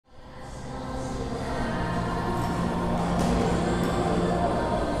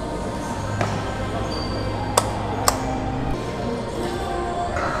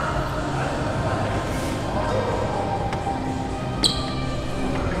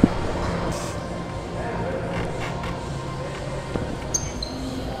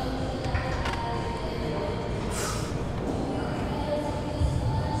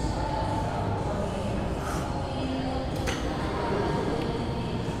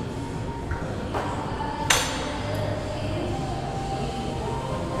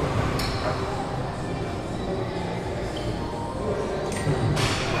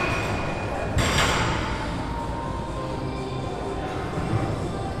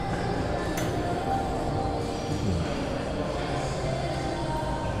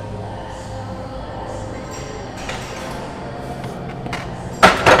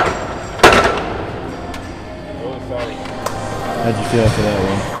How'd you feel after that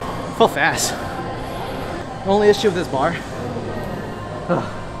one? Felt fast. The only issue with this bar,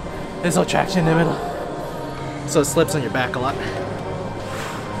 there's no traction in the middle, so it slips on your back a lot. I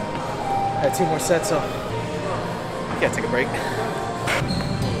had 2 more sets, so I gotta take a break.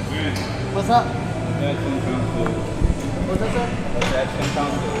 What's up? What's that, sir?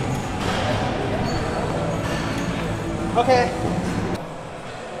 Okay.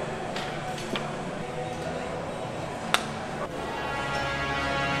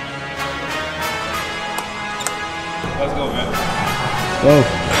 Let's go, man. Go.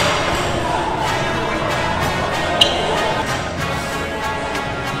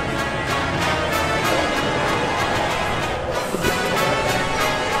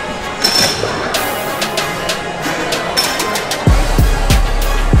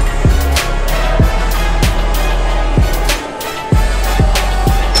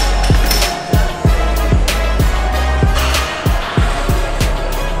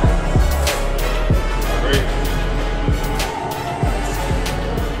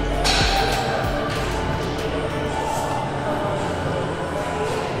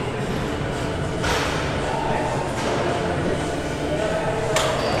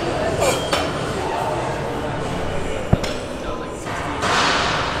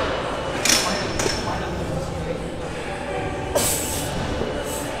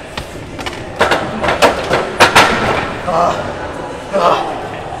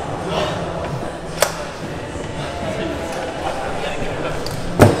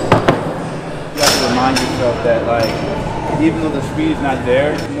 That like, even though the speed is not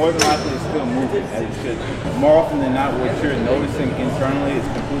there, more than likely it's still moving as it should. More often than not, what you're noticing internally is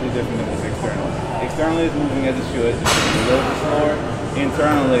completely different than what's external. Externally it's moving as it should, it's a little bit slower.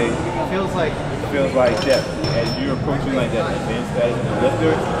 Internally, it feels like depth. As you're approaching like that advanced status as a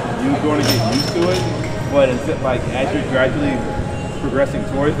lifter, you're going to get used to it. But instead, like as you're gradually progressing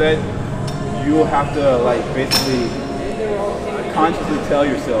towards that, you'll have to like basically consciously tell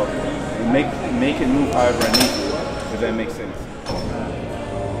yourself, make it move however I need to, if that makes sense.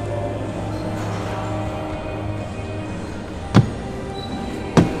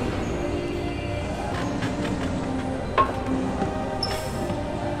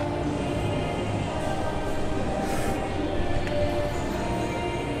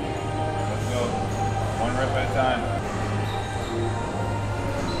 Let's go. 1 rep at a time.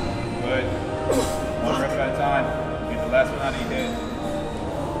 Good. 1 rep at a time. Get the last one out of your head.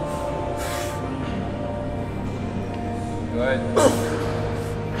 Good.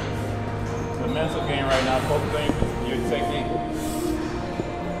 The mental game right now, focus on your technique.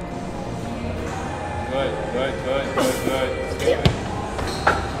 Good. Stick with it.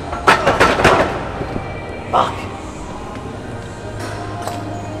 Fuck.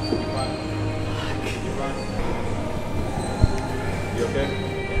 Keep on. You okay?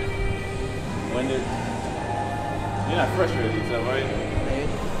 When did... You're not frustrated with yourself, right?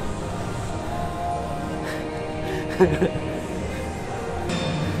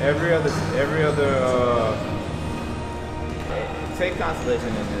 every other take consolation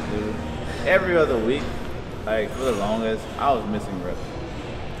in this, dude. Every other week, like for the longest, I was missing reps.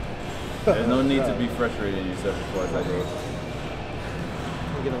 There's no need to be frustrated in yourself as far as that goes.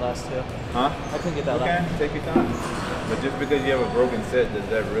 You get the last 2. Huh? I couldn't get that last. Okay, take your time. But just because you have a broken set, does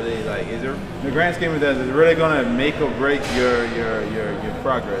that really like is it in the grand scheme of things, is it really gonna make or break your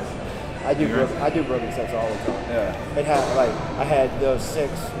progress? I do broken sets all the time. Yeah. It had like I had those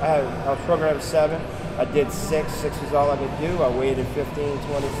 6. I was programmed 7. I did 6. 6 was all I could do. I waited 15,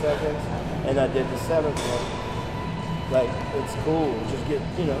 20 seconds, and I did the 7th one. Like it's cool. Just get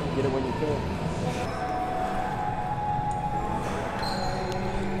it when you can.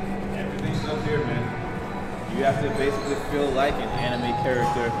 Everything's up here, man. You have to basically feel like an anime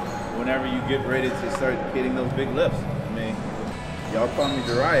character whenever you get ready to start hitting those big lifts. I mean. Y'all call me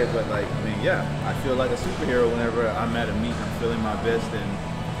Jiraiya, but like, I mean, yeah, I feel like a superhero whenever I'm at a meet and I'm feeling my best, and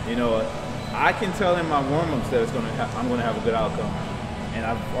you know, I can tell in my warm-ups that I'm gonna have a good outcome, and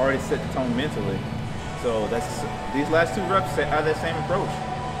I've already set the tone mentally. So these last 2 reps have that same approach.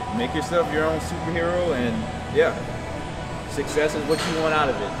 Make yourself your own superhero, and yeah, success is what you want out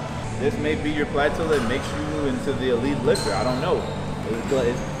of it. This may be your plateau that makes you into the elite lifter. I don't know.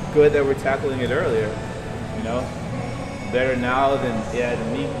 It's good that we're tackling it earlier, you know. Better now than at a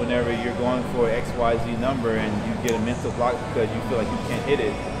meet whenever you're going for an XYZ number and you get a mental block because you feel like you can't hit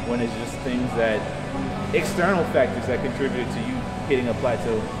it, when it's just things that, external factors that contribute to you hitting a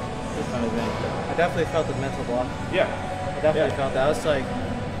plateau. This kind of thing. I definitely felt the mental block. Yeah. I definitely felt that. I was like,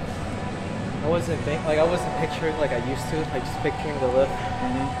 I wasn't picturing like I used to, like just picturing the lift.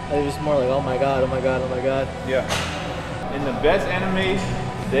 It was just more like, oh my god. Yeah. in the best anime,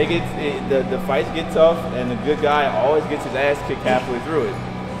 they get the fights get tough, and the good guy always gets his ass kicked halfway through it.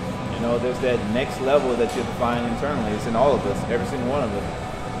 You know, there's that next level that you have to find internally. It's in all of us, every single one of us.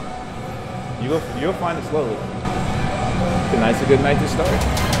 You'll find it slowly. Tonight's a good night to start.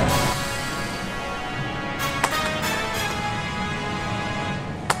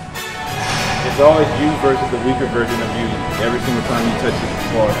 It's always you versus the weaker version of you every single time you touch the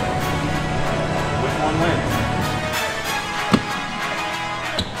bar. Which one wins?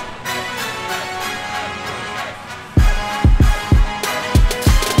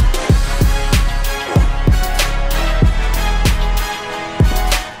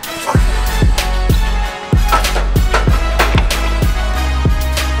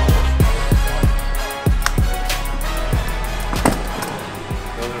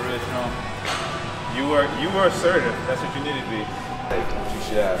 You were assertive. That's what you needed to be. You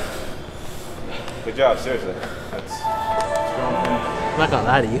should have. Good job, seriously. That's strong. I'm not gonna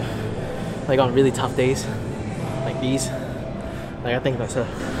lie to you. Like on really tough days, like these, like I think to myself,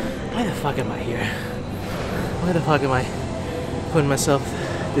 why the fuck am I here? Why the fuck am I putting myself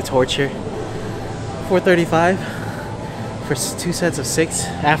to torture? 435 for 2 sets of 6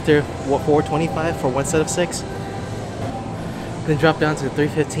 after what 425 for 1 set of 6. Then drop down to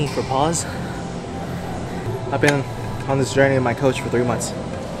 315 for pause. I've been on this journey with my coach for 3 months.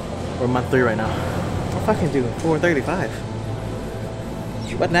 We're month 3 right now. What fucking do 435?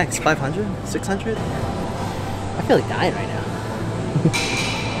 What next? 500? 600? I feel like dying right now.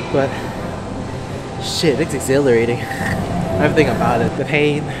 But shit, it's exhilarating. Everything about it. The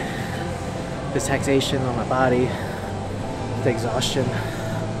pain, the taxation on my body, the exhaustion,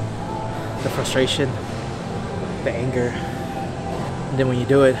 the frustration, the anger. And then when you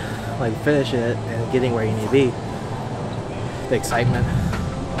do it, like finish it and getting where you need to be, the excitement,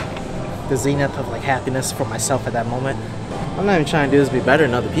 the zenith of like happiness for myself at that moment. I'm not even trying to do this to be better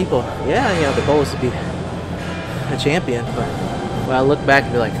than other people. Yeah, you know, the goal is to be a champion, but when I look back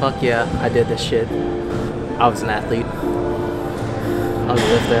and be like, fuck yeah, I did this shit. I was an athlete. I was a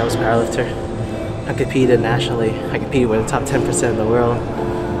lifter, I was a powerlifter. I competed nationally. I competed with the top 10% in the world.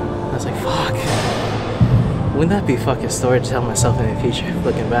 I was like, fuck. Wouldn't that be a fucking story to tell myself in the future,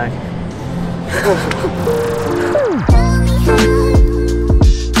 looking back?